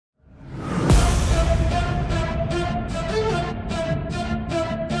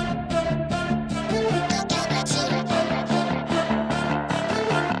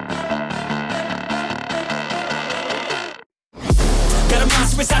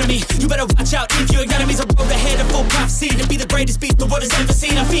economy. You better watch out if your enemy's a road ahead of full prophecy to be the greatest beast the world has ever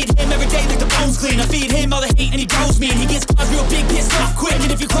seen. I feed him every day like the bones clean. I feed him all the hate and he grows me, and he gets claws real big, pissed off quick.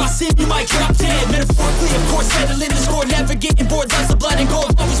 And if you cross him, you might drop dead. Metaphorically, of course, settling the score, never getting bored. Loves the blood and gore,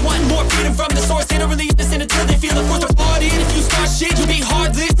 always wanting more freedom from the source. They don't really understand until they feel the force of party. And if you start shit, you be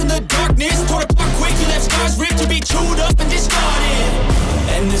heartless in the darkness. Torn apart quick, you left scars ripped, you be chewed up and discarded.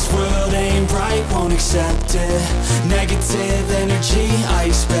 And this world ain't right, won't accept it. Negative energy, I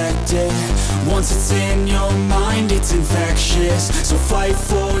expect it. Once it's in your mind, it's infectious. So fight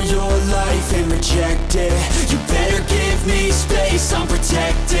for your life and reject it. You better give me space, I'm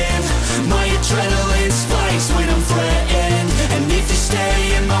protective. My adrenaline spikes when I'm threatened. And if you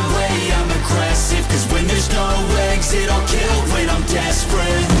stay in my way, I'm aggressive. Cause when there's no exit, I'll kill when I'm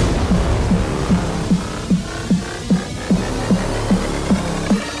desperate.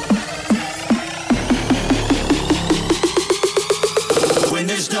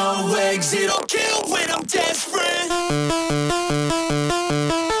 There's no exit, I'll kill when I'm desperate.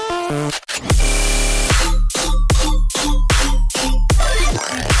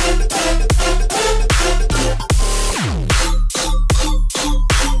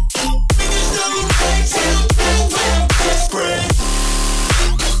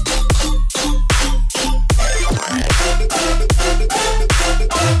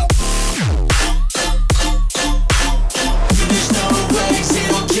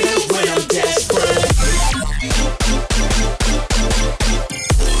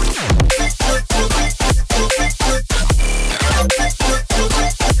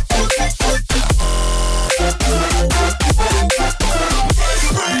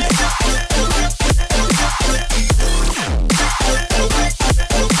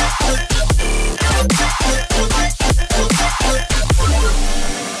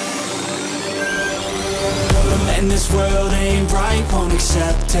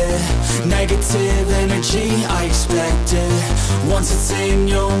 Negative energy, I expect it. Once it's in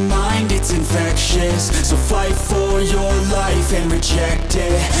your mind, it's infectious. So fight for your life and reject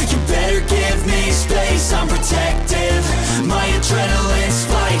it. You better give me space, I'm protected.